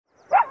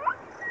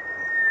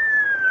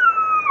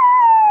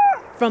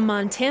From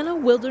Montana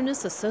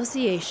Wilderness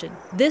Association,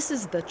 this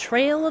is the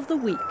Trail of the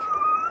Week.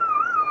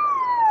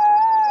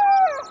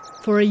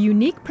 For a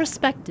unique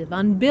perspective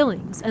on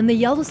Billings and the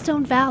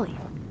Yellowstone Valley,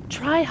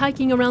 try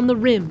hiking around the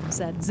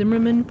rims at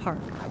Zimmerman Park.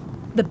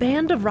 The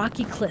Band of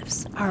Rocky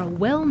Cliffs are a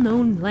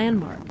well-known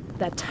landmark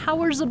that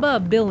towers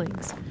above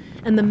Billings,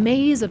 and the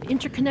maze of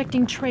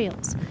interconnecting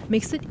trails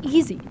makes it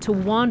easy to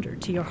wander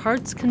to your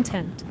heart's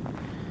content.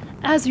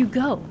 As you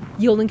go,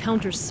 you'll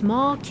encounter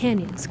small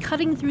canyons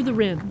cutting through the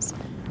rims.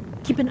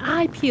 Keep an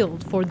eye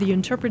peeled for the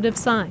interpretive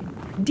sign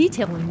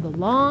detailing the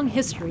long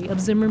history of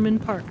Zimmerman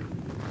Park,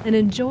 and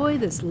enjoy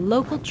this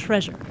local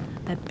treasure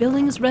that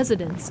Billings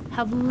residents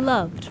have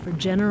loved for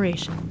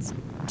generations.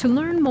 To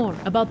learn more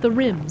about the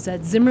rims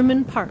at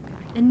Zimmerman Park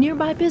and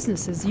nearby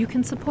businesses you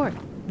can support,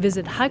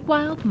 visit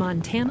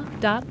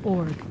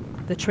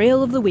hikewildmontana.org. The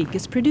Trail of the Week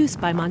is produced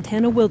by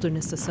Montana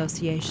Wilderness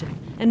Association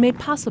and made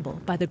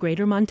possible by the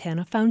Greater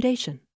Montana Foundation.